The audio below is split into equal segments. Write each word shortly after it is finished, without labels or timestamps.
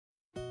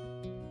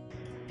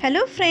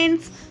Hello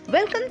friends,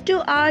 welcome to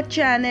our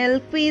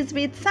channel Quiz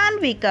with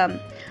Sanvika.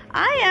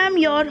 I am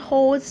your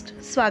host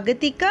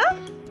Swagatika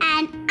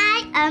and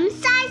I am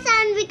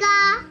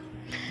Sanvika.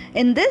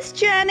 In this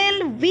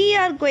channel, we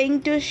are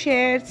going to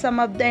share some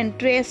of the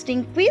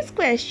interesting quiz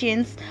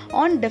questions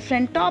on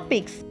different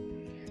topics.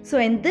 So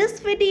in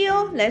this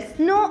video, let's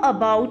know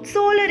about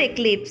solar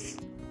eclipse.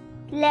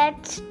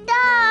 Let's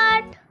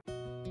start.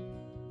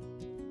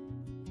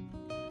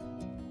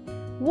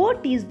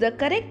 What is the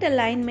correct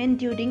alignment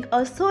during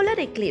a solar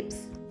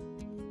eclipse?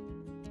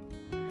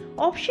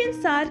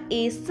 Options are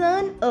A.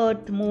 Sun,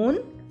 Earth,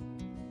 Moon,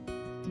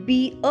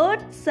 B.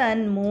 Earth,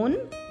 Sun,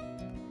 Moon,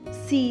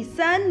 C.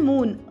 Sun,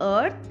 Moon,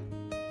 Earth,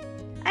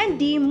 and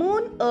D.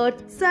 Moon,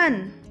 Earth,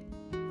 Sun.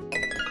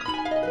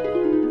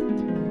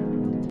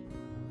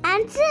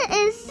 Answer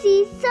is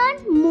C.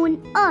 Sun,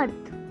 Moon, Earth.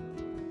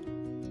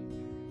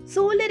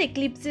 Solar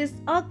eclipses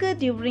occur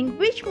during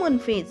which moon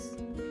phase?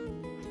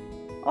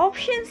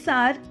 Options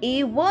are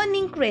A.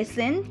 Waning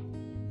crescent,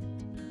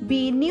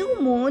 B.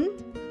 New moon,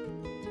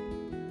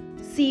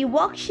 C.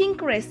 Waxing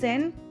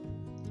crescent,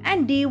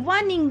 and D.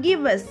 Waning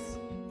gibbous.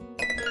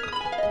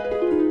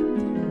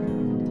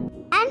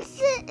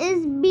 Answer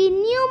is B.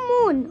 New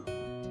moon.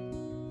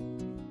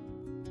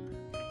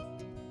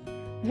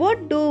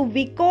 What do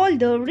we call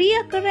the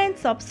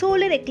reoccurrence of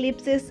solar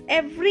eclipses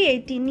every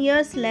 18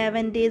 years,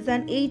 11 days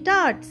and 8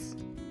 hours?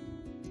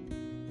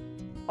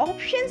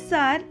 Options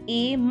are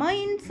A.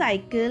 Main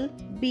cycle,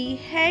 B.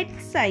 Head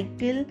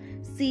cycle,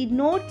 C.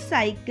 Node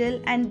cycle,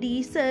 and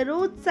D.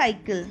 Saroth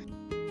cycle.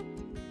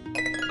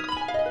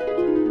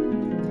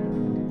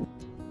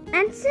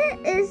 Answer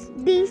is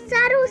D.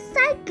 Saroth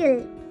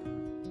cycle.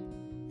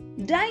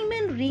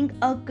 Diamond ring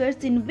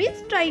occurs in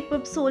which type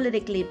of solar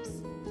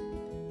eclipse?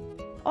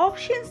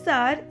 Options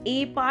are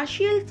A.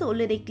 Partial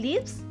solar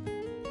eclipse,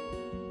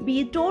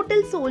 B.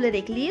 Total solar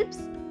eclipse,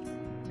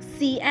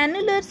 C.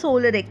 Annular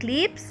solar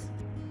eclipse,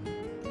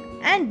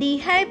 and D.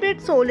 Hybrid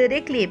solar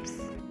eclipse.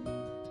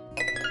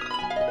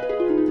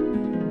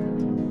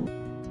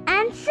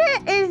 Answer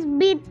is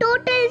B.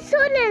 Total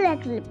solar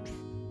eclipse.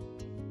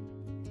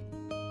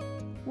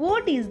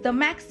 What is the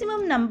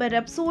maximum number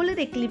of solar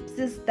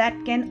eclipses that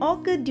can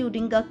occur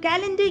during a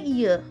calendar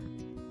year?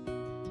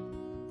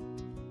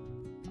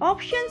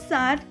 Options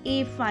are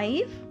A.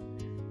 5,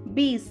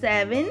 B.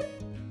 7,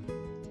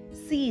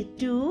 C.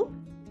 2,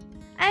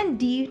 and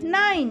D.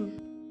 9.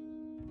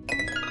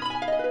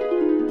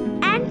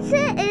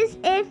 Answer is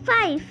A.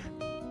 5.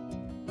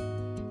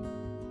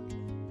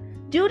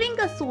 During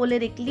a solar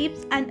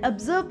eclipse, an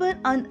observer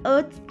on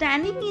Earth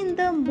standing in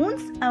the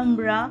moon's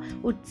umbra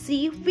would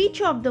see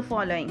which of the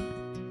following?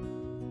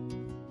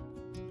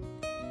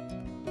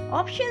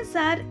 Options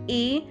are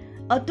A.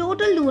 A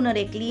total lunar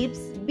eclipse,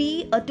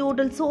 B. A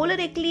total solar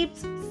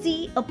eclipse,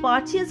 C. A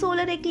partial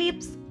solar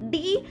eclipse,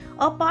 D.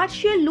 A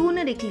partial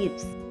lunar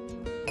eclipse.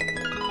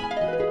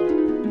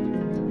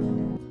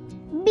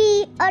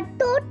 B. A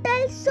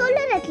total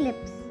solar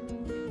eclipse.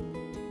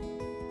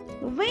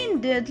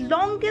 When did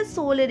longest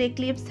solar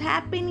eclipse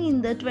happen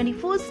in the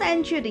 21st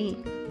century?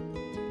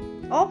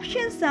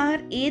 Options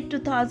are A.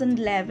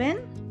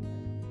 2011,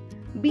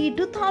 B.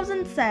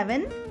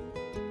 2007,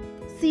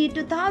 C.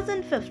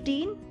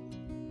 2015,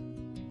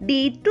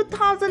 D.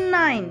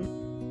 2009.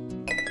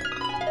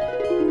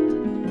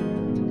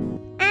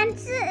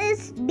 Answer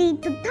is D.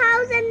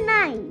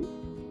 2009.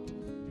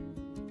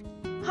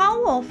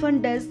 How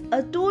often does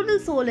a total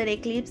solar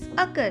eclipse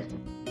occur?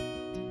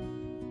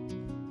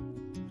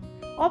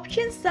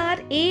 Options are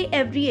A.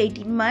 Every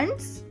 18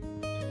 months,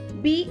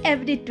 B.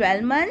 Every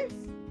 12 months,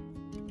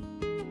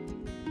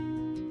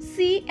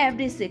 C.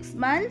 Every 6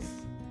 months,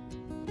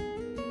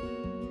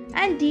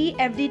 and D.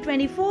 Every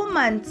 24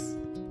 months.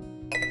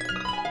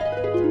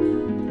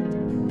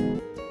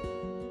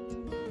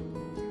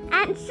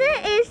 Answer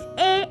is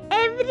A.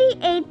 Every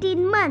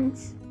 18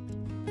 months.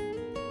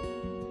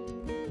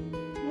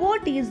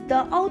 What is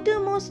the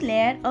outermost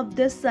layer of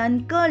the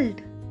sun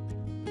called?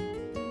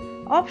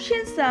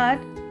 Options are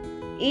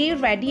A.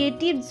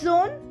 Radiative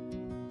zone,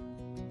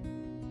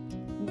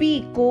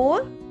 B.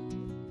 Core,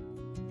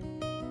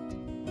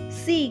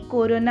 C.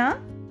 Corona,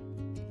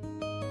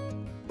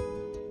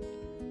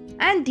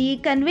 and D.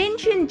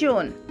 Convection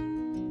zone.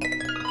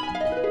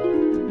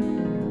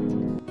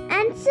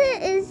 Answer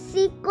is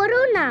C.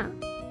 Corona.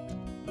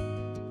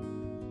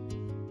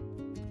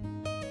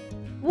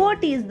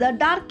 What is the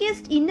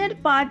darkest inner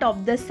part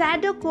of the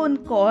shadow cone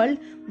called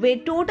where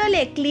total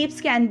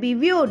eclipse can be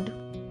viewed?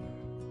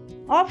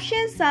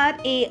 Options are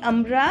A.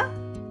 Umbra,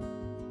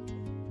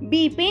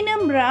 B.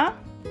 Penumbra,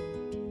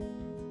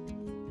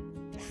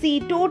 C.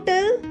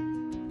 Total,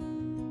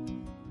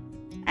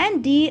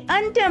 and D.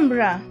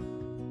 Antumbra.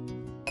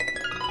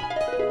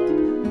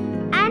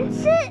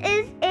 Answer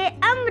is A.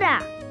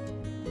 Umbra.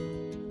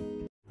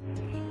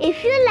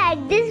 If you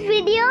like this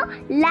video,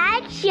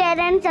 like, share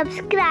and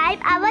subscribe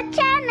our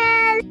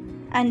channel.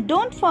 And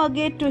don't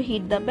forget to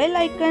hit the bell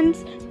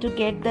icons to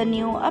get the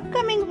new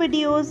upcoming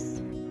videos.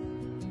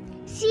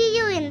 See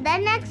you in the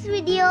next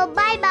video.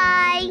 Bye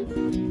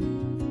bye.